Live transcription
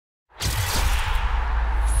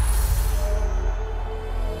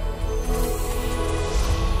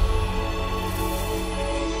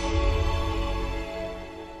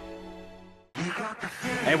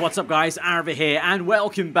Hey, what's up guys, aarava here, and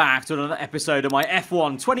welcome back to another episode of my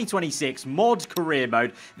F1 2026 mod career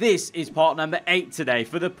mode. This is part number 8 today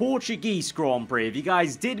for the Portuguese Grand Prix. If you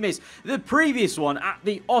guys did miss the previous one at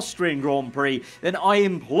the Austrian Grand Prix, then I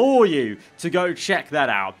implore you to go check that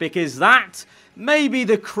out, because that may be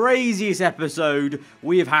the craziest episode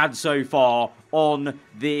we've had so far on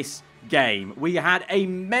this game. We had a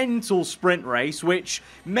mental sprint race which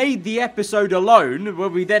made the episode alone, where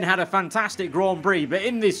we then had a fantastic Grand Prix, but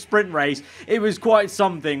in this sprint race it was quite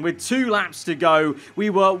something. With 2 laps to go, we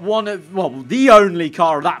were the only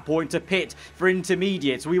car at that point to pit for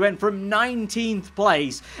intermediates. We went from 19th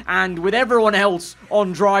place, and with everyone else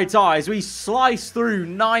on dry tyres, we sliced through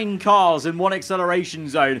 9 cars in one acceleration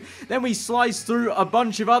zone. Then we sliced through a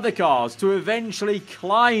bunch of other cars to eventually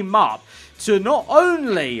climb up to not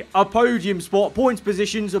only a podium spot, points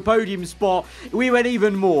positions, a podium spot, we went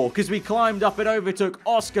even more, because we climbed up and overtook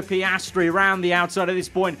Oscar Piastri around the outside of this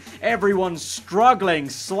point. Everyone's struggling,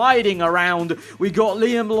 sliding around. We got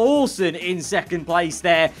Liam Lawson in 2nd place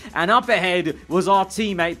there, and up ahead was our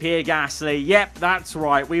teammate Pierre Gasly. Yep, that's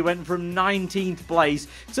right, we went from 19th place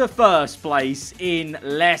to 1st place in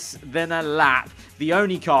less than a lap. The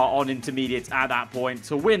only car on intermediates at that point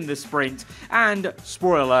to win the sprint, and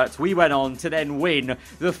spoiler alert, we went on to then win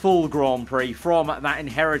the full Grand Prix from that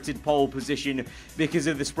inherited pole position because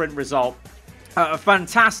of the sprint result. A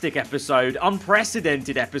fantastic episode,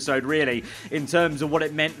 unprecedented episode really, in terms of what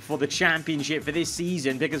it meant for the championship for this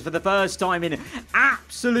season, because for the first time in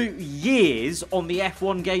absolute years on the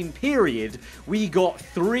F1 game period, we got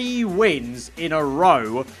 3 wins in a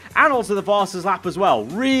row, and also the fastest lap as well.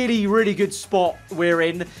 Really, really good spot we're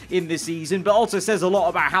in the season, but also says a lot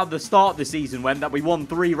about how the start of the season went, that we won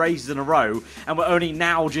 3 races in a row, and we're only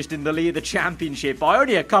now just in the lead of the championship by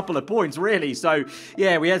only a couple of points really. So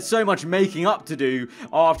yeah, we had so much making up to do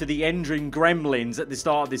after the engine gremlins at the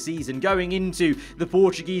start of the season. Going into the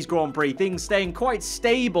Portuguese Grand Prix, things staying quite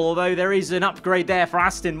stable, although there is an upgrade there for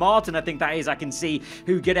Aston Martin, I think that is, I can see,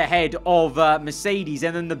 who get ahead of Mercedes.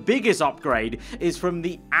 And then the biggest upgrade is from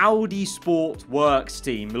the Audi Sport Works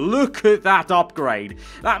team. Look at that upgrade.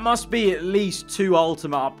 That must be at least 2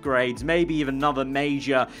 ultimate upgrades, maybe even another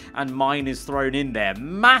major and minors thrown in there.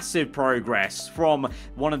 Massive progress from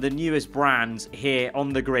one of the newest brands here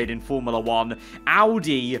on the grid in Formula 1.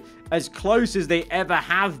 Audi, as close as they ever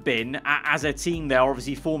have been as a team. They're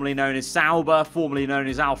obviously formerly known as Sauber, formerly known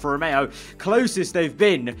as Alfa Romeo. Closest they've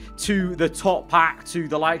been to the top pack, to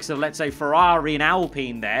the likes of, let's say, Ferrari and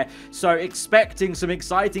Alpine there. So expecting some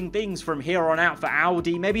exciting things from here on out for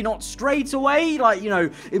Audi. Maybe not straight away, like,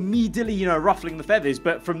 immediately, ruffling the feathers,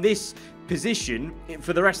 but from this position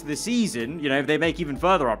for the rest of the season, if they make even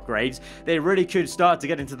further upgrades, they really could start to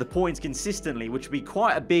get into the points consistently, which would be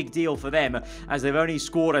quite a big deal for them, as they've only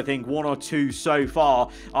scored, I think, 1 or 2 so far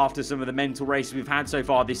after some of the mental races we've had so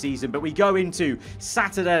far this season. But we go into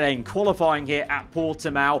Saturday then, qualifying here at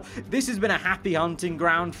Portimao. This has been a happy hunting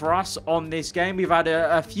ground for us on this game. We've had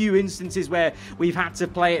a few instances where we've had to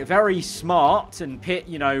play it very smart and pit,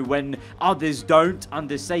 when others don't,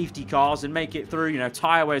 under safety cars, and make it through.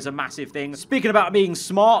 Tyre wear is a massive thing. Speaking about being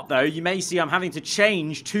smart though, you may see I'm having to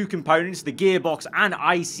change 2 components, the gearbox and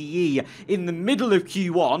ICE, in the middle of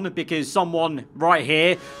Q1, because someone right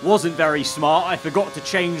here wasn't very smart. I forgot to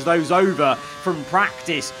change those over from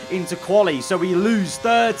practice into quali, so we lose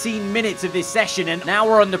 13 minutes of this session, and now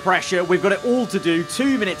we're under pressure. We've got it all to do,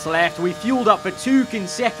 2 minutes left. We fueled up for 2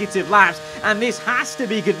 consecutive laps, and this has to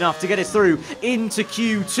be good enough to get us through into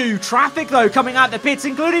Q2. Traffic though coming out the pits,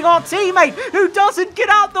 including our teammate, who doesn't get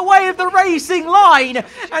out the way of the racing line,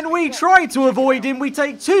 and we try to avoid him. We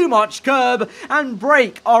take too much curb and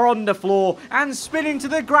brake our underfloor and spin into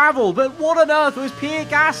the gravel. But what on earth was Pierre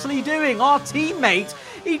Gasly doing? Our teammate,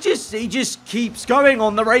 he just keeps going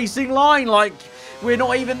on the racing line like we're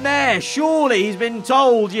not even there. Surely he's been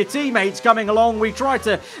told your teammate's coming along. We tried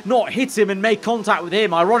to not hit him and make contact with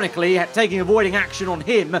him. Ironically, avoiding action on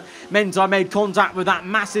him meant I made contact with that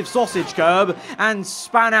massive sausage curb and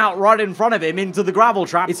span out right in front of him into the gravel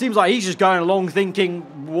trap. It seems like he's just going along thinking,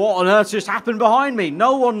 what on earth just happened behind me?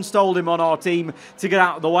 No one's told him on our team to get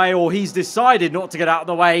out of the way, or he's decided not to get out of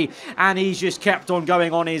the way, and he's just kept on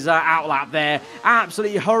going on his outlap there.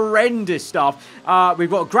 Absolutely horrendous stuff.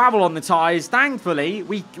 We've got gravel on the tyres. Thankfully,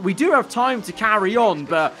 we do have time to carry on,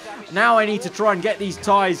 but now I need to try and get these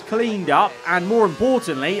tyres cleaned up, and more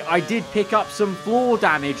importantly, I did pick up some floor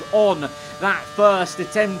damage on that first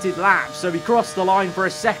attempted lap. So we crossed the line for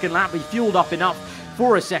a second lap. We fueled up enough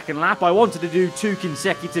for a second lap. I wanted to do 2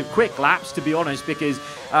 consecutive quick laps, to be honest, because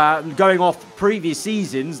going off previous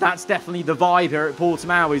seasons, that's definitely the vibe here at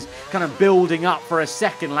Portimao, is kind of building up for a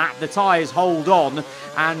second lap. The tyres hold on,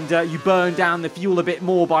 and you burn down the fuel a bit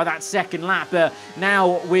more by that second lap.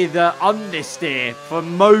 Now with understeer for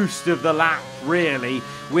most of the lap, really,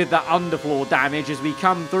 with that underfloor damage as we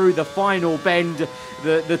come through the final bend.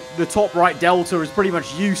 The top right delta is pretty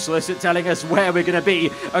much useless at telling us where we're going to be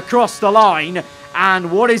across the line.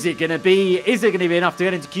 And what is it going to be? Is it going to be enough to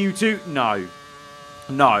get into Q2? No.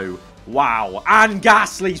 No. Wow. And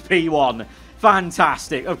Gasly's P1.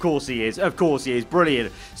 Fantastic. Of course he is. Of course he is.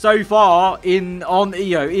 Brilliant. So far in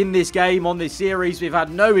this game, on this series, we've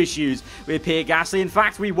had no issues with Pierre Gasly. In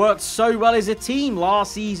fact, we worked so well as a team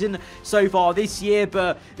last season so far this year,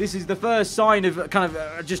 but this is the first sign of kind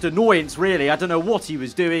of just annoyance, really. I don't know what he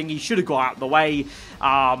was doing. He should have got out of the way.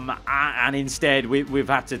 And instead, we've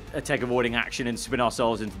had to take avoiding action and spin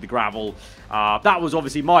ourselves into the gravel. That was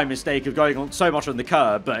obviously my mistake of going on so much on the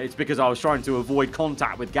curb, but it's because I was trying to avoid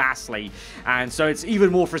contact with Gasly. And so it's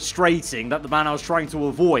even more frustrating that the man I was trying to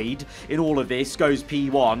avoid in all of this goes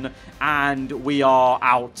P1, and we are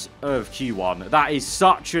out of Q1. That is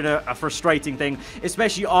such a frustrating thing,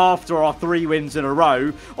 especially after our 3 wins in a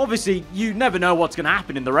row. Obviously, you never know what's going to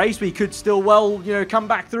happen in the race. We could still, well, come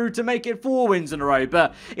back through to make it 4 wins in a row,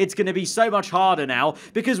 but it's going to be so much harder now.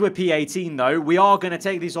 Because we're P18, though, we are going to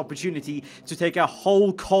take this opportunity to take a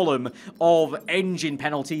whole column of engine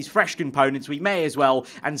penalties, fresh components. We may as well,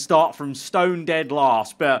 and start from stone dead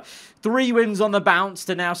last. But 3 wins on the bounce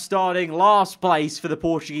to now starting last place for the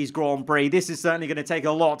Portuguese Grand Prix. This is certainly going to take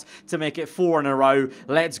a lot to make it 4 in a row.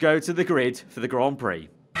 Let's go to the grid for the Grand Prix.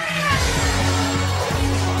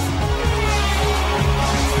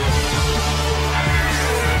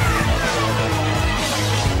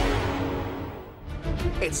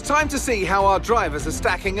 It's time to see how our drivers are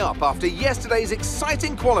stacking up after yesterday's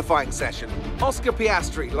exciting qualifying session. Oscar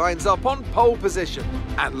Piastri lines up on pole position,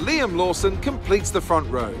 and Liam Lawson completes the front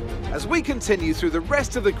row. As we continue through the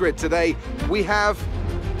rest of the grid today, we have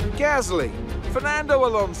Gasly, Fernando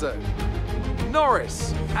Alonso,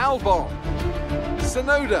 Norris, Albon,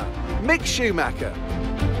 Tsunoda, Mick Schumacher,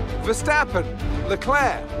 Verstappen,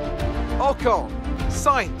 Leclerc, Ocon,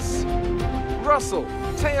 Sainz, Russell,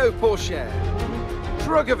 Théo Pourchaire,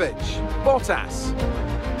 Drugovich, Bottas,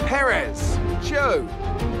 Perez, Joe,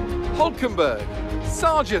 Hulkenberg,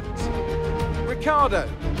 Sargent, Ricciardo,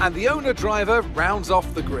 and the owner driver rounds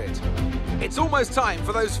off the grid. It's almost time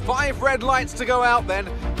for those 5 red lights to go out then.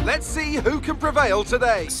 Let's see who can prevail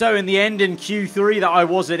today. So in the end, in Q3 that I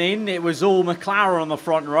wasn't in, it was all McLaren on the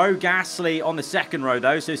front row, Gasly on the second row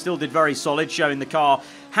though, so still did very solid, showing the car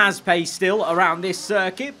has pace still around this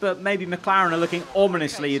circuit, but maybe McLaren are looking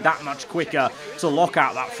ominously that much quicker to lock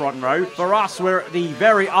out that front row. For us, we're at the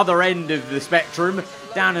very other end of the spectrum,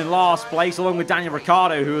 down in last place, along with Daniel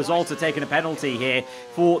Ricciardo, who has also taken a penalty here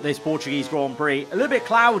for this Portuguese Grand Prix. A little bit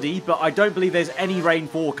cloudy, but I don't believe there's any rain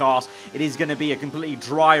forecast. It is going to be a completely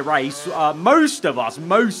dry race. Most of us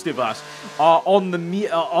are on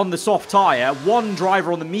the soft tyre. One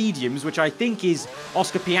driver on the mediums, which I think is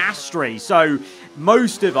Oscar Piastri. So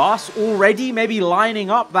most of us already maybe lining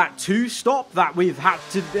up that 2-stop that we've had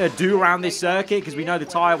to do around this circuit, because we know the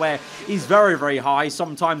tyre wear is very, very high.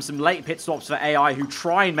 Sometimes some late pit stops for AI who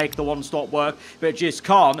try and make the 1-stop work, but just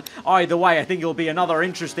can't. Either way, I think it'll be another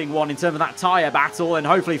interesting one in terms of that tyre battle, and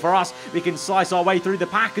hopefully for us, we can slice our way through the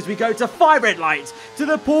pack as we go to 5 red lights to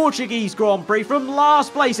the Portuguese Grand Prix from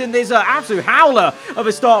last place. And there's an absolute howler of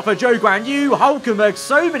a start for Zhou Guanyu, Hulkenberg,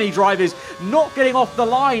 so many drivers not getting off the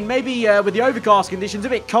line, maybe with the overcast conditions a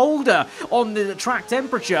bit colder on the track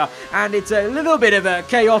temperature, and it's a little bit of a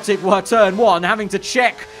chaotic turn 1, having to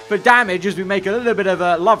check for damage as we make a little bit of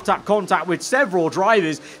a love tap contact with several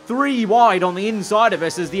drivers, 3 wide on the inside of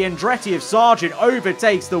us as the Andretti of Sargent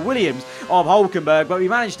overtakes the Williams of Hulkenberg, but we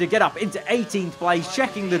managed to get up into 18th place,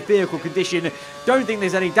 checking the vehicle condition. Don't think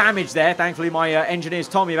there's any damage there, thankfully my engineers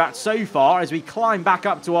told me about so far, as we climb back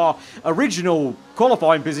up to our original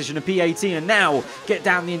qualifying position of P18 and now get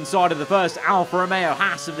down the inside of the first Alfa Romeo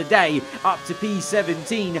Haas of the day up to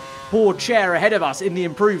P17. Pourchaire ahead of us in the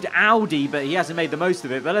improved Audi, but he hasn't made the most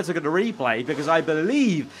of it. But let's look at the replay, because I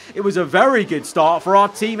believe it was a very good start for our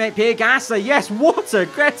teammate Pierre Gasly. Yes, what a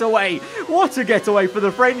getaway! What a getaway for the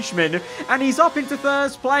Frenchman, and he's up into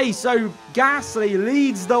 3rd place. So Gasly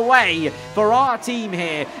leads the way for our our team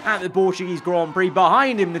here at the Portuguese Grand Prix.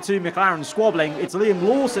 Behind him, the two McLaren squabbling. It's Liam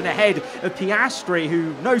Lawson ahead of Piastri,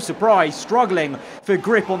 who, no surprise, struggling for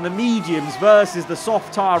grip on the mediums versus the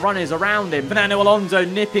soft tyre runners around him. Fernando Alonso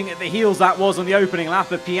nipping at the heels, that was on the opening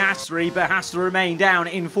lap of Piastri, but has to remain down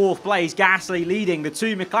in 4th place. Gasly leading the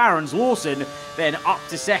two McLarens. Lawson then up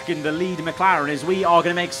to 2nd, the lead McLaren, as we are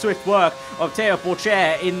going to make swift work of Théo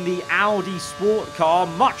Pourchaire in the Audi sport car.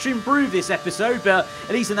 Much improved this episode, but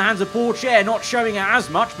at least in the hands of Pourchaire, not showing it as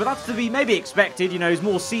much, but that's to be maybe expected. You know, his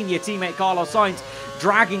more senior teammate Carlos Sainz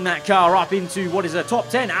dragging that car up into what is a top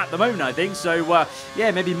 10 at the moment, I think. So,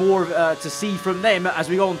 yeah, maybe more to see from them as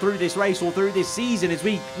we go on through this race or through this season, as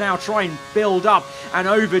we now try and build up and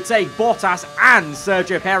overtake Bottas and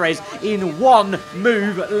Sergio Perez in one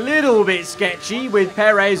move. A little bit sketchy with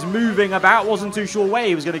Perez moving about. Wasn't too sure where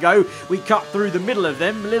he was going to go. We cut through the middle of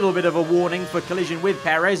them. A little bit of a warning for collision with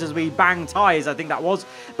Perez as we bang tyres, I think that was.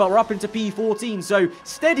 But we're up into P14, so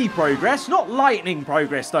steady progress. Not lightning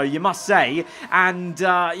progress, though, you must say. And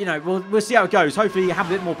you know, we'll see how it goes. Hopefully you have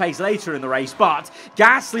a bit more pace later in the race. But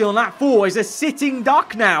Gasly on lap 4 is a sitting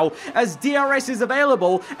duck now as DRS is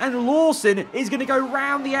available, and Lawson is going to go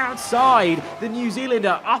round the outside. The New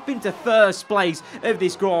Zealander up into 1st place of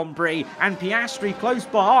this Grand Prix, and Piastri close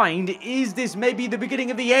behind. Is this maybe the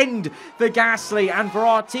beginning of the end for Gasly and for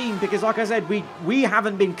our team? Because like I said, we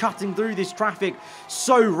haven't been cutting through this traffic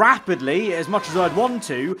so rapidly as much as I'd want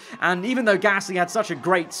to, and even though Gasly had such a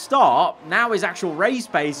great start, now his actual race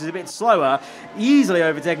pace is a bit slower, easily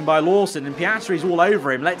overtaken by Lawson, and Piastri's all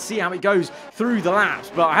over him. Let's see how it goes through the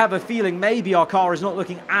laps, but I have a feeling maybe our car is not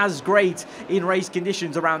looking as great in race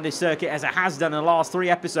conditions around this circuit as it has done in the last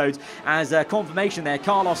 3 episodes. As confirmation there,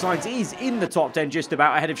 Carlos Sainz is in the top 10 just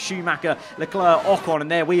about, ahead of Schumacher, Leclerc, Ocon,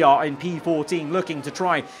 and there we are in P14 looking to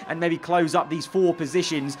try and maybe close up these 4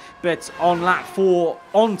 positions. But on lap 4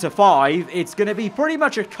 onto 5, it's going to be pretty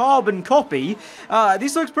much a carbon copy.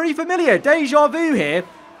 This looks pretty familiar. Deja vu here,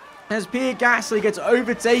 as Pierre Gasly gets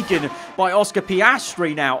overtaken by Oscar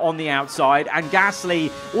Piastri now on the outside, and Gasly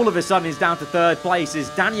all of a sudden is down to 3rd place as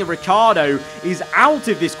Daniel Ricciardo is out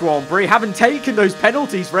of this Grand Prix, having taken those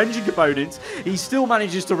penalties for engine components. He still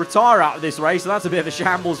manages to retire out of this race, so that's a bit of a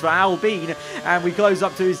shambles for Alpine. And we close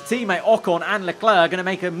up to his teammate Ocon and Leclerc, going to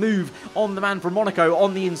make a move on the man from Monaco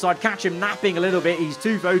on the inside, catch him napping a little bit. He's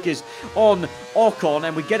too focused on Ocon,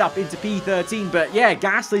 and we get up into P13. But yeah,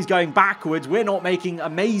 Gasly's going backwards. We're not making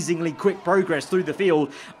amazing quick progress through the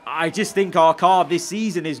field. I just think our car this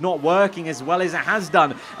season is not working as well as it has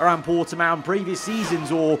done around Portimao in previous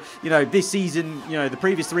seasons, or, you know, this season, you know, the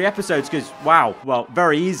previous 3 episodes, because, wow, well,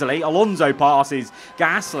 very easily, Alonso passes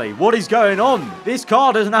Gasly. What is going on? This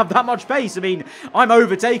car doesn't have that much pace. I mean, I'm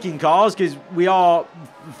overtaking cars because we are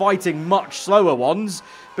fighting much slower ones.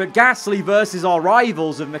 But Gasly versus our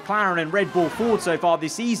rivals of McLaren and Red Bull Ford so far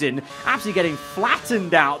this season, absolutely getting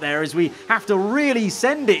flattened out there as we have to really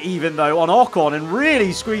send it even though on Ocon and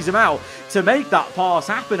really squeeze him out to make that pass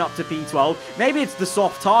happen up to P12. Maybe it's the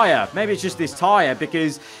soft tyre. Maybe it's just this tyre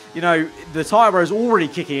because, you know, the tyre is already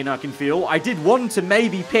kicking in, I can feel. I did want to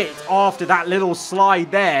maybe pit after that little slide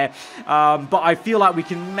there, but I feel like we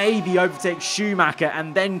can maybe overtake Schumacher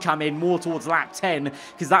and then come in more towards lap 10,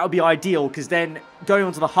 because that would be ideal, because then going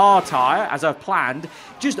onto the hard tyre, as I've planned,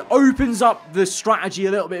 just opens up the strategy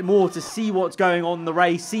a little bit more to see what's going on in the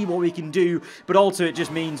race, see what we can do, but also it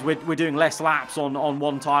just means we're doing less laps on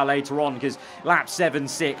one tyre later on, because lap 7,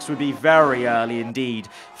 6 would be very early indeed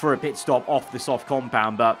for a pit stop off the soft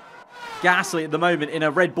compound. But Gasly at the moment in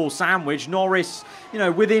a Red Bull sandwich. Norris, you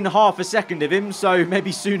know, within half a second of him, so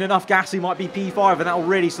maybe soon enough Gasly might be P5, and that will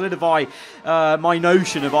really solidify my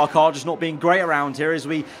notion of our car just not being great around here as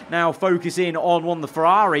we now focus in on one of the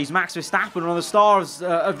Ferraris. Max Verstappen, one of the stars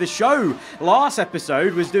of the show last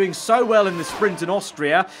episode, was doing so well in the sprint in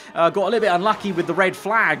Austria. Got a little bit unlucky with the red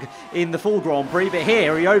flag in the full Grand Prix, but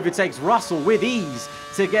here he overtakes Russell with ease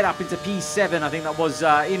to get up into P7. I think that was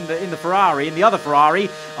in the Ferrari. And the other Ferrari,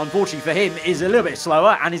 unfortunately for him, is a little bit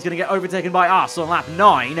slower and he's going to get overtaken by us on lap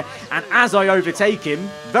 9. And as I overtake him,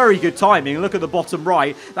 very good timing. Look at the bottom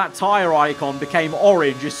right. That tyre icon became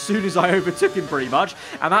orange as soon as I overtook him pretty much.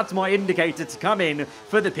 And that's my indicator to come in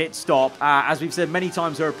for the pit stop. As we've said many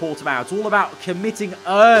times here at Portimao, it's all about committing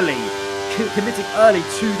early to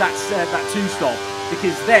that two-stop.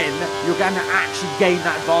 Because then you're going to actually gain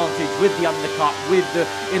that advantage with the undercut, with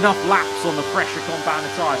enough laps on the fresher compounded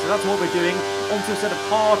tyre. So that's what we're doing onto a set of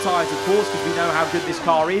hard tyres, of course, because we know how good this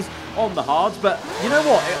car is on the hards. But you know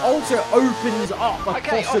what? It also opens up a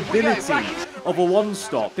possibility of a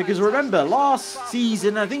one-stop. Because remember, last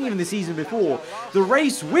season, I think even the season before, the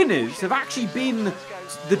race winners have actually been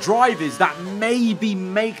the drivers that maybe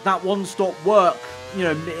make that one-stop work, you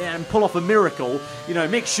know, and pull off a miracle. You know,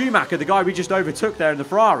 Mick Schumacher, the guy we just overtook there in the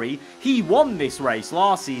Ferrari, he won this race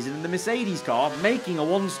last season in the Mercedes car, making a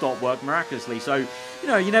one-stop work miraculously. So, you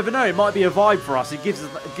know, you never know. It might be a vibe for us. It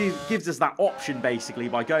gives us that option, basically,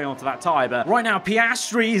 by going onto that tyre. But right now,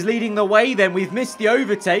 Piastri is leading the way then. We've missed the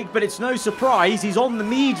overtake, but it's no surprise. He's on the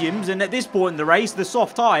mediums, and at this point in the race, the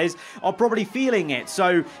soft tyres are probably feeling it.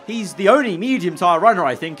 So he's the only medium tyre runner,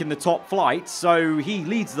 I think, in the top flight. So he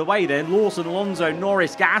leads the way then. Lawson, Alonso,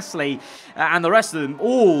 Norris, Gasly, and the rest of them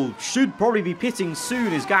all should probably be pitting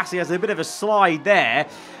soon, as Gasly has a bit of a slide there.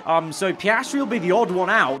 So Piastri will be the odd one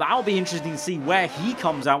out. That'll be interesting to see where he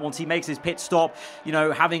comes out once he makes his pit stop, you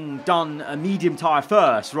know, having done a medium tyre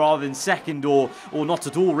first rather than second, or not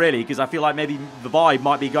at all, really, because I feel like maybe the vibe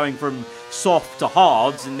might be going from soft to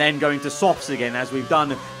hards and then going to softs again, as we've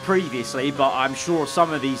done previously. But I'm sure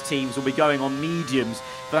some of these teams will be going on mediums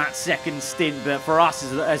for that second stint. But for us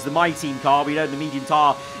as the My Team car, we know the medium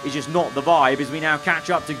tyre is just not the vibe, as we now catch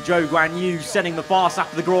up to Zhou Guanyu setting the fast lap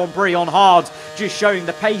of the Grand Prix on hard, just showing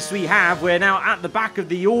the pace we have. We're now at the back of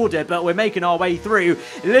the order, but we're making our way through.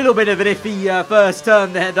 A little bit of an iffy first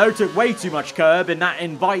turn there, though. Took way too much curb, and that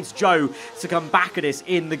invites Zhou to come back at us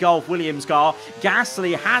in the Gulf Williams car.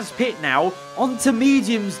 Gasly has pit now. Onto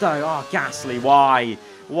mediums, though. Oh, Gasly, why?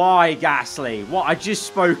 Why, Gasly? What? I just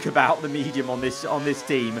spoke about the medium on this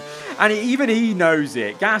team, and even he knows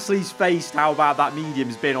it. Gasly's faced how bad that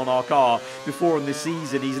medium's been on our car before in the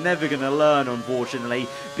season. He's never going to learn, unfortunately,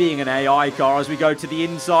 being an AI car. As we go to the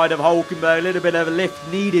inside of Hulkenberg, a little bit of a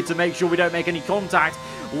lift needed to make sure we don't make any contact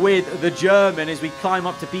with the German as we climb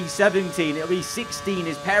up to P17. It'll be 16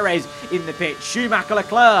 is Perez in the pit. Schumacher,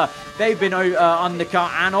 Leclerc, they've been undercut,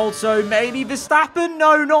 and also maybe Verstappen.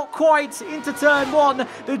 No, not quite. Into turn one,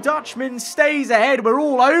 the Dutchman stays ahead. We're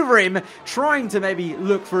all over him, trying to maybe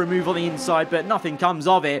look for a move on the inside, but nothing comes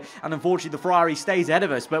of it, and unfortunately the Ferrari stays ahead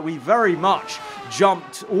of us. But we very much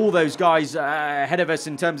jumped all those guys ahead of us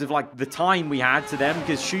in terms of like the time we had to them,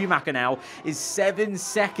 because Schumacher now is 7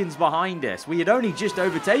 seconds behind us. We had only just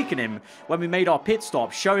overtaken him when we made our pit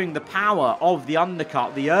stop, showing the power of the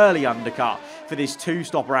undercut, the early undercut for this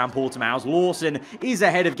two-stop around Portimao. Lawson is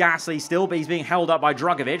ahead of Gasly still, but he's being held up by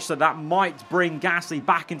Drugovich, so that might bring Gasly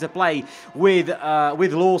back into play with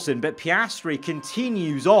Lawson. But Piastri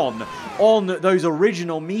continues on those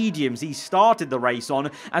original mediums he started the race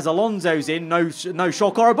on, as Alonso's in. No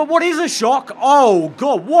shock horror, but what is a shock? Oh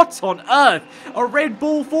god, what on earth are Red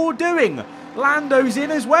Bull 4 doing? Lando's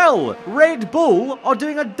in as well. Red Bull are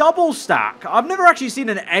doing a double stack. I've never actually seen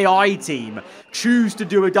an AI team choose to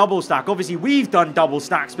do a double stack. Obviously, we've done double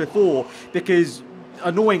stacks before, because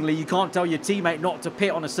annoyingly, you can't tell your teammate not to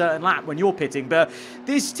pit on a certain lap when you're pitting, but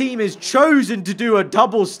this team has chosen to do a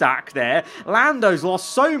double stack there. Lando's lost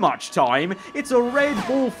so much time. It's a Red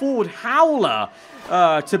Bull Ford howler,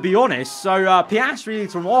 to be honest. So Piastri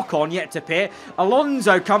leads from Ocon, yet to pit.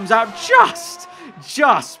 Alonso comes out just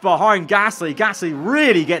behind Gasly. Gasly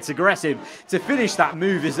really gets aggressive to finish that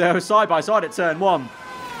move as they were side by side at turn one.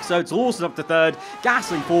 So it's Lawson up to third,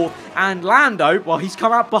 Gasly fourth, and Lando, well, he's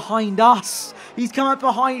come out behind us. He's come out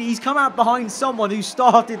behind someone who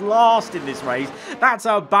started last in this race. That's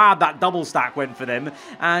how bad that double stack went for them.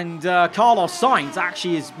 And Carlos Sainz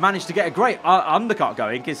actually has managed to get a great undercut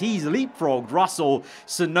going, because he's leapfrogged Russell,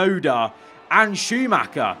 Tsunoda, and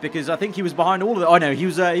Schumacher, because I think he was behind all of it. Oh no, he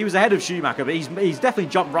was ahead of Schumacher, but he's definitely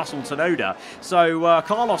jumped Russell and Tsunoda. So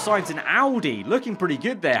Carlos Sainz and Audi looking pretty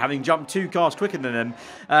good there, having jumped 2 cars quicker than them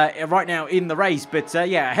right now in the race. But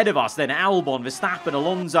yeah, ahead of us then Albon, Verstappen,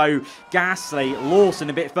 Alonso, Gasly, Lawson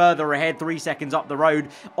a bit further ahead, 3 seconds up the road.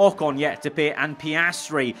 Ocon yet to pit, and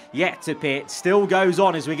Piastri yet to pit. Still goes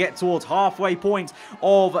on as we get towards halfway point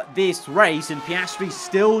of this race, and Piastri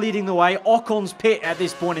still leading the way. Ocon's pit at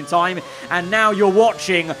this point in time, and now you're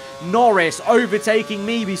watching Norris overtaking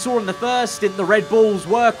me. We saw in the first stint the Red Bulls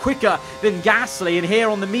were quicker than Gasly, and here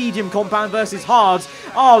on the medium compound versus hards,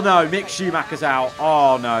 oh no, Mick Schumacher's out.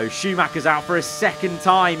 Oh no, Schumacher's out for a second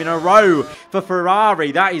time in a row for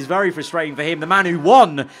Ferrari. That is very frustrating for him. The man who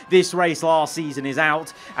won this race last season is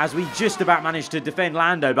out, as we just about managed to defend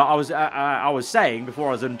Lando. But I was saying before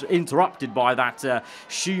I was interrupted by that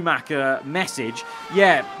Schumacher message,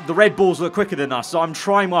 yeah, the Red Bulls look quicker than us, so I'm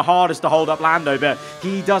trying my hardest to hold up Lando, but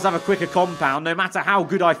he does have a quicker compound. No matter how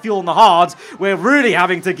good I feel on the hards, we're really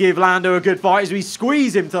having to give Lando a good fight as we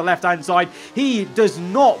squeeze him to the left-hand side. He does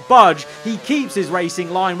not budge. He keeps his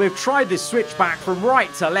racing line. We've tried this switch back from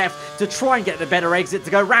right to left to try and get the better exit to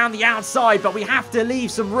go round the outside, but we have to leave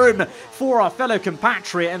some room for our fellow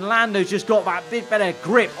compatriot, and Lando's just got that bit better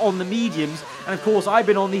grip on the mediums. And of course, I've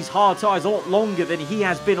been on these hard tyres a lot longer than he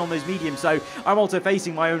has been on those mediums, so I'm also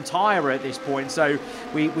facing my own tyre at this point, so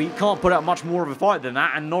we can't put up much more of a fight than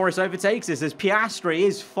that. And Norris overtakes us as Piastri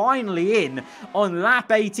is finally in on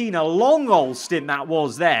lap 18. A long old stint that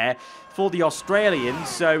was there for the Australians,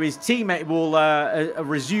 so his teammate will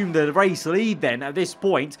resume the race lead then at this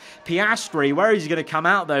point. Piastri, where is he going to come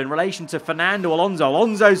out though in relation to Fernando Alonso?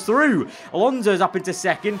 Alonso's through. Alonso's up into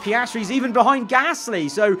second. Piastri's even behind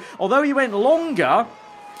Gasly, so although he went longer,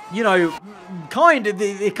 you know, it kind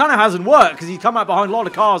of hasn't worked because he's come out behind a lot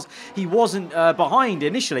of cars he wasn't behind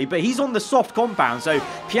initially, but he's on the soft compound, so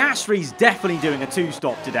Piastri's definitely doing a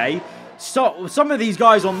two-stop today. So, some of these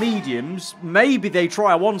guys on mediums, maybe they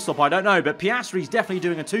try a one-stop, I don't know, but Piastri's definitely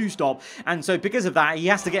doing a two-stop, and so because of that, he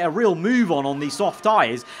has to get a real move on these soft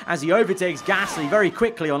tyres as he overtakes Gasly very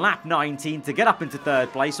quickly on lap 19 to get up into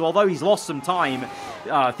third place. So although he's lost some time,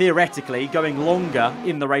 theoretically, going longer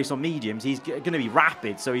in the race on mediums, he's going to be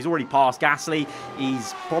rapid, so he's already passed Gasly.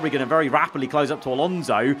 He's probably going to very rapidly close up to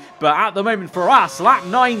Alonso, but at the moment for us, lap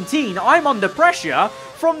 19, I'm under pressure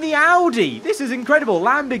from the Audi. This is incredible.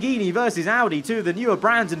 Lamborghini versus Audi, two of the newer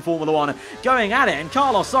brands in Formula 1 going at it. And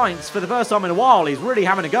Carlos Sainz, for the first time in a while, is really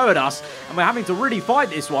having a go at us. And we're having to really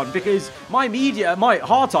fight this one because my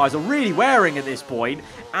hard tyres are really wearing at this point.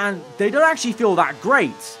 And they don't actually feel that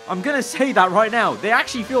great. I'm going to say that right now. They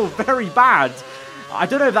actually feel very bad. I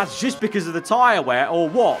don't know if that's just because of the tyre wear or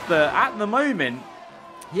what. But at the moment,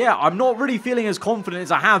 yeah, I'm not really feeling as confident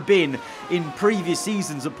as I have been in previous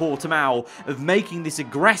seasons at Portimao of making this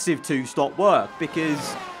aggressive two-stop work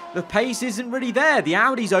because the pace isn't really there. The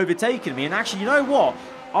Audi's overtaken me, and actually, you know what?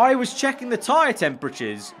 I was checking the tyre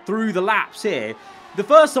temperatures through the laps here. The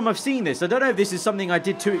first time I've seen this, I don't know if this is something I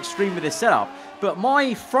did too extreme with this setup, but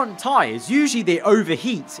my front tyres, usually they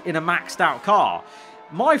overheat in a maxed out car.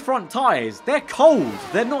 My front tyres, they're cold.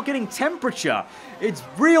 They're not getting temperature. It's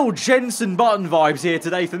real Jensen Button vibes here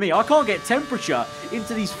today for me. I can't get temperature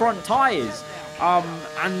into these front tyres.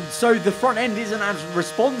 And so the front end isn't as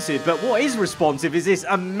responsive. But what is responsive is this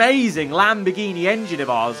amazing Lamborghini engine of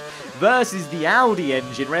ours versus the Audi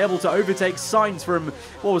engine. We're able to overtake Sainz from,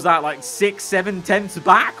 what was that, like 6-7 tenths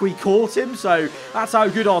back. We caught him, so that's how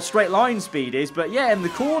good our straight line speed is. But yeah, in the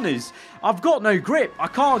corners, I've got no grip. I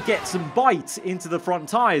can't get some bite into the front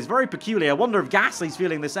tyres. Very peculiar. I wonder if Gasly's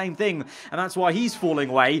feeling the same thing, and that's why he's falling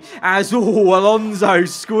away. As, Alonso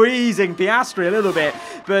squeezing Piastri a little bit.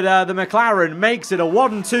 But the McLaren makes it a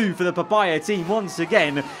 1-2 for the Papaya team once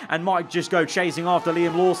again, and might just go chasing after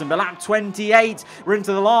Liam Lawson. But lap 28, we're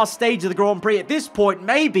into the last stage of the Grand Prix. At this point,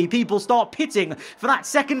 maybe people start pitting for that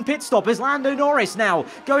second pit stop as Lando Norris now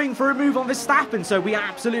going for a move on Verstappen. So we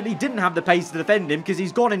absolutely didn't have the pace to defend him because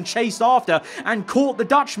he's gone and chased after and caught the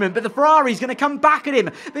Dutchman, but the Ferrari's going to come back at him.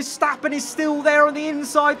 Verstappen is still there on the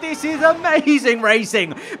inside. This is amazing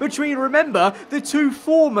racing between, remember, the two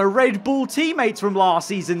former Red Bull teammates from last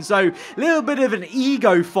season. So a little bit of an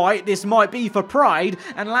ego fight this might be for pride,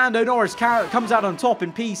 and Lando Norris comes out on top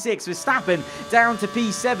in P6. Verstappen down to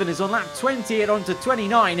P7 is on lap 28 onto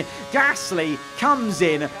 29. Gasly comes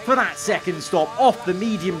in for that second stop off the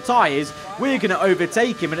medium tyres. We're going to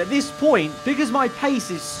overtake him, and at this point, because my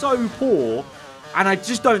pace is so poor, and I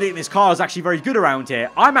just don't think this car is actually very good around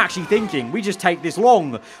here, I'm actually thinking we just take this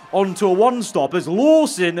long onto a one-stop as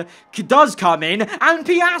Lawson does come in and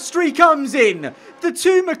Piastri comes in. The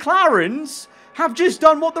two McLarens have just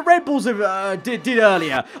done what the Red Bulls did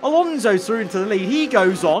earlier. Alonso's through into the lead. He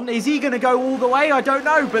goes on. Is he going to go all the way? I don't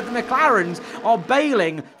know. But the McLarens are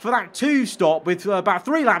bailing for that two-stop with about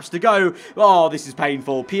 3 laps to go. Oh, this is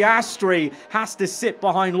painful. Piastri has to sit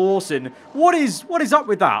behind Lawson. What is up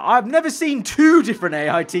with that? I've never seen 2 different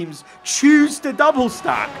AI teams choose to double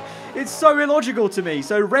stack. It's so illogical to me.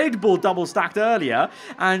 So Red Bull double stacked earlier,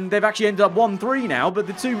 and they've actually ended up 1-3 now, but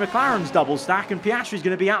the two McLarens double stack, and Piastri's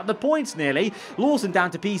going to be out the points nearly. Lawson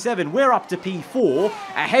down to P7. We're up to P4,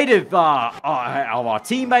 ahead of our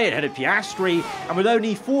teammate, ahead of Piastri, and with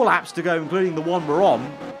only 4 laps to go, including the one we're on,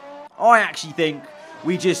 I actually think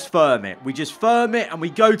we just firm it. We just firm it, and we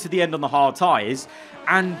go to the end on the hard tyres.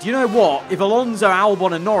 And you know what? If Alonso,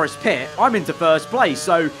 Albon and Norris pit, I'm into first place.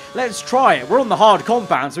 So let's try it. We're on the hard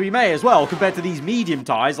compound, so we may as well compared to these medium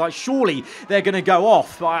tyres. Like, surely they're going to go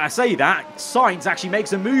off. But I say that, Sainz actually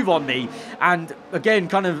makes a move on me. And again,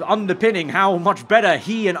 kind of underpinning how much better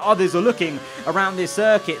he and others are looking around this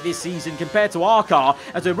circuit this season compared to our car.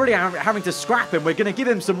 As we're really having to scrap him. We're going to give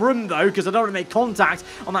him some room, though, because I don't want to make contact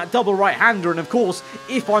on that double right-hander. And of course,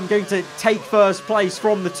 if I'm going to take first place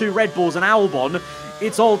from the two Red Bulls and Albon,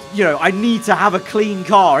 it's all, you know, I need to have a clean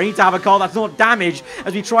car. I need to have a car that's not damaged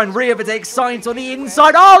as we try and re-overtake Sainz on the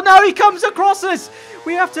inside. Oh, no, he comes across us.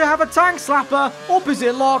 We have to have a tank slapper,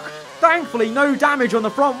 opposite lock. Thankfully, no damage on the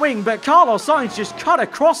front wing, but Carlos Sainz just cut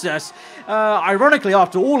across us. Ironically,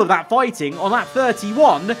 after all of that fighting, on lap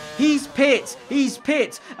 31, he's pit,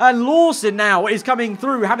 and Lawson now is coming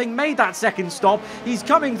through, having made that second stop. He's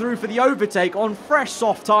coming through for the overtake on fresh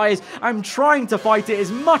soft tyres. I'm trying to fight it as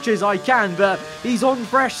much as I can, but he's on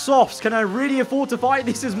fresh softs. Can I really afford to fight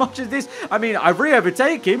this as much as this? I mean, I've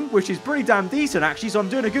re-overtaken him, which is pretty damn decent, actually, so I'm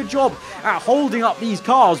doing a good job at holding up these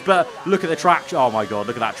cars, but look at the traction. Oh, my God,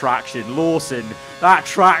 look at that traction. Lawson, that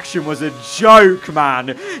traction was a joke,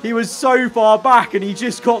 man. He was so far back and he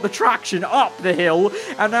just got the traction up the hill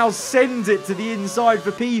and now sends it to the inside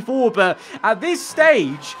for P4. But at this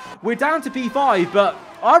stage, we're down to P5, but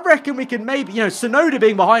I reckon we can maybe, you know, Tsunoda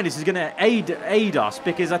being behind us is going to aid us,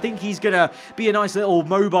 because I think he's going to be a nice little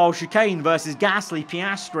mobile chicane versus Gasly,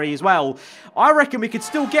 Piastri as well. I reckon we could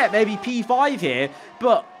still get maybe P5 here,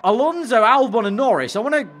 but Alonso, Albon and Norris, I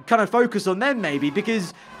want to kind of focus on them maybe,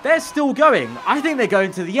 because they're still going. I think they're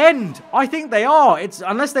going to the end. I think they are. It's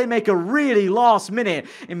unless they make a really last-minute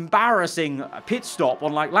embarrassing pit stop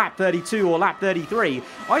on like lap 32 or lap 33,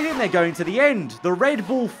 I think they're going to the end. The Red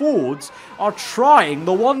Bull Fords are trying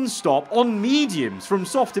the one-stop on mediums, from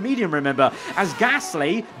soft to medium, remember, as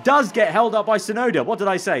Gasly does get held up by Tsunoda. What did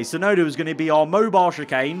I say? Tsunoda was going to be our mobile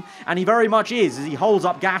chicane, and he very much is, as he holds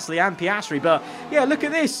up Gasly and Piastri. But yeah, look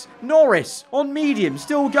at this. Norris on mediums,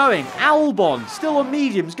 still going. Albon still on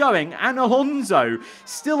mediums, going, and Alonso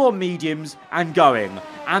still on mediums and going.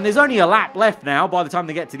 And there's only a lap left now by the time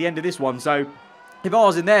they get to the end of this one, so if I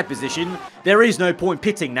was in their position, there is no point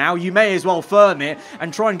pitting now. You may as well firm it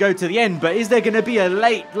and try and go to the end. But is there going to be a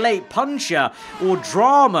late puncher or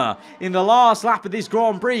drama in the last lap of this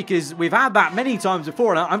Grand Prix? Because we've had that many times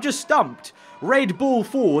before, and I'm just stumped. Red Bull,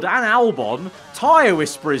 Ford and Albon, tyre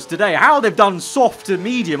whisperers today. How they've done soft to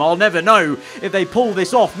medium, I'll never know if they pull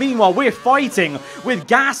this off. Meanwhile, we're fighting with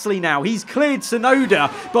Gasly now. He's cleared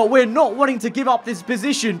Tsunoda, but we're not wanting to give up this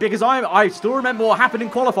position, because I still remember what happened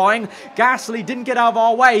in qualifying. Gasly didn't get out of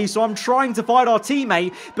our way, so I'm trying to fight our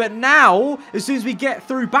teammate. But now, as soon as we get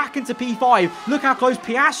through back into P5, look how close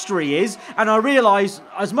Piastri is, and I realise,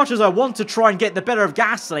 as much as I want to try and get the better of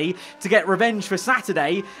Gasly to get revenge for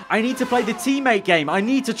Saturday, I need to play the teammate game. I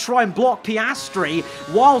need to try and block Piastri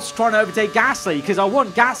whilst trying to overtake Gasly, because I want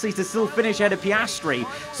Gasly to still finish ahead of Piastri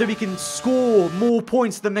so we can score more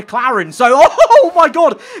points than McLaren. So, oh my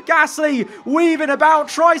God, Gasly weaving about,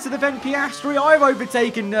 tries to defend Piastri. I've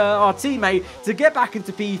overtaken our teammate to get back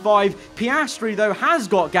into P5. Piastri, though, has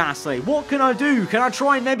got Gasly. What can I do? Can I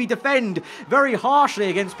try and maybe defend very harshly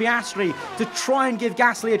against Piastri to try and give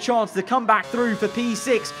Gasly a chance to come back through for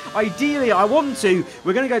P6? Ideally, I want to.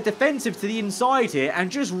 We're going to go defensive to the inside here and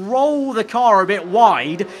just roll the car a bit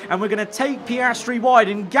wide, and we're going to take Piastri wide,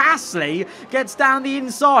 and Gasly gets down the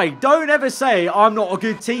inside. Don't ever say I'm not a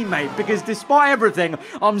good teammate, because despite everything,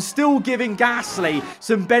 I'm still giving Gasly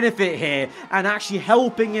some benefit here and actually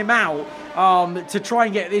helping him out to try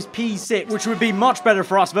and get this P6, which would be much better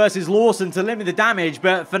for us versus Lawson to limit the damage.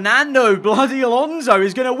 But Fernando bloody Alonso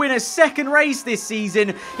is going to win a second race this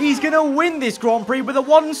season. He's going to win this Grand Prix with a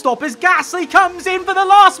one-stop as Gasly comes in for the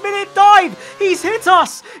last-minute dive. He's hit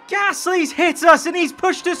us. Gasly's hit us, and he's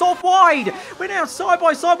pushed us off wide. We're now side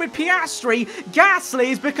by side with Piastri. Gasly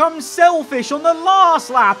has become selfish on the last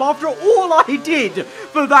lap after all I did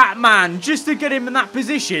for that man just to get him in that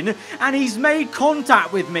position, and he's made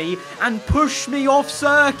contact with me and pushed me off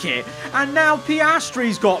circuit. And now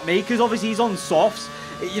Piastri's got me, because obviously he's on softs.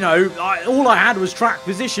 You know, all I had was track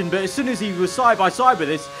position, but as soon as he was side by side with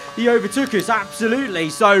us, he overtook us, absolutely.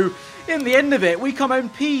 So, in the end of it, we come home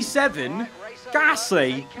P7.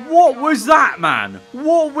 Gasly, what was that, man?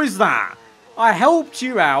 What was that? I helped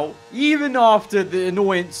you out, even after the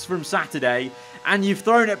annoyance from Saturday, and you've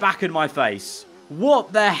thrown it back in my face.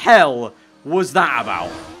 What the hell was that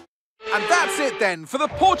about? And that's it then for the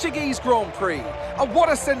Portuguese Grand Prix. And what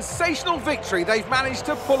a sensational victory they've managed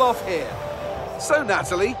to pull off here. So,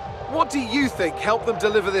 Natalie, what do you think helped them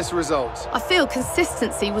deliver this result? I feel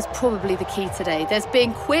consistency was probably the key today. There's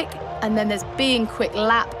being quick, and then there's being quick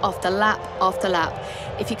lap after lap after lap.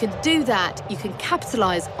 If you can do that, you can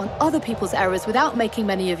capitalise on other people's errors without making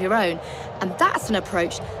many of your own. And that's an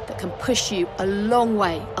approach that can push you a long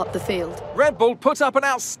way up the field. Red Bull put up an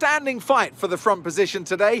outstanding fight for the front position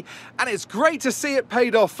today, and it's great to see it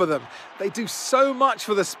paid off for them. They do so much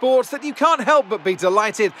for the sports that you can't help but be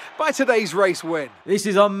delighted by today's race win. This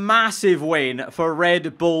is a massive win for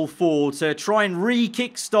Red Bull 4 to try and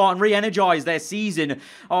re-kickstart and re-energise their season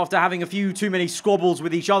after having a few too many squabbles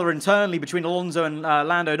with each other internally between Alonso and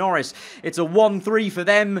Lando Norris. It's a 1-3 for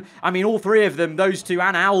them. I mean, all three of them, those two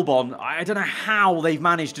and Albon, I don't know how they've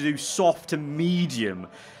managed to do soft to medium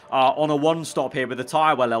on a one-stop here with the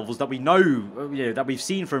tyre wear levels that we know, that we've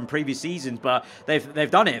seen from previous seasons, but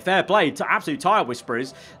they've done it. Fair play, absolute tyre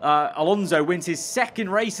whisperers. Alonso wins his second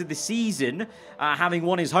race of the season, having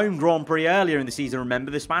won his home Grand Prix earlier in the season,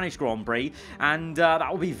 remember, the Spanish Grand Prix, and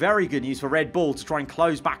that will be very good news for Red Bull to try and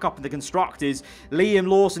close back up in the Constructors. Liam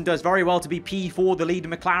Lawson does very well to be P4, the leader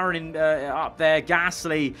McLaren up there.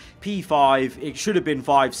 Gasly, P5, it should have been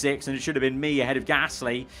 5-6, and it should have been me ahead of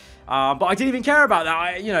Gasly. But I didn't even care about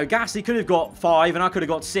that. Gasly could have got 5 and I could have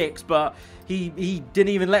got 6, but he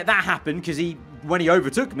didn't even let that happen because when he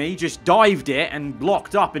overtook me, just dived it and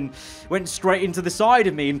locked up and went straight into the side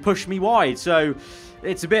of me and pushed me wide. So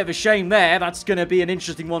it's a bit of a shame there. That's going to be an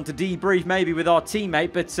interesting one to debrief maybe with our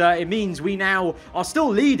teammate, but it means we now are still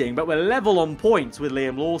leading, but we're level on points with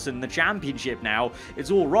Liam Lawson in the championship now. It's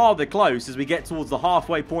all rather close as we get towards the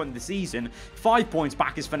halfway point of the season. 5 points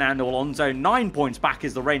back is Fernando Alonso, 9 points back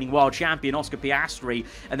is the reigning world champion Oscar Piastri,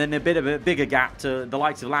 and then a bit of a bigger gap to the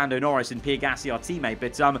likes of Lando Norris and Pierre Gasly, our teammate.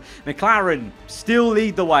 But McLaren still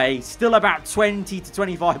lead the way, still about 20 to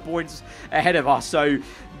 25 points ahead of us, so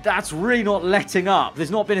that's really not letting up. There's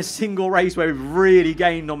not been a single race where we've really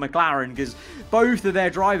gained on McLaren because both of their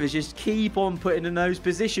drivers just keep on putting in those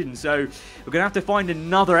positions. So we're going to have to find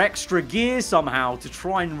another extra gear somehow to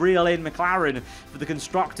try and reel in McLaren for the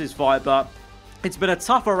Constructors fight. But it's been a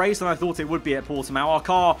tougher race than I thought it would be at Portimao. Our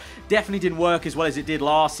car definitely didn't work as well as it did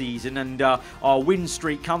last season, and our win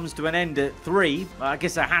streak comes to an end at 3. I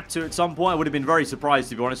guess I had to at some point. I would have been very surprised,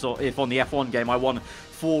 to be honest, if on the F1 game I won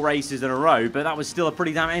 4 races in a row, but that was still a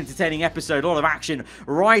pretty damn entertaining episode. A lot of action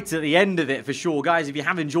right at the end of it for sure. Guys, if you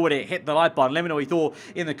have enjoyed it, hit the like button. Let me know what you thought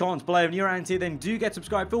in the comments below. If you're around here, then do get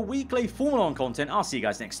subscribed for weekly Formula 1 content. I'll see you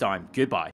guys next time. Goodbye.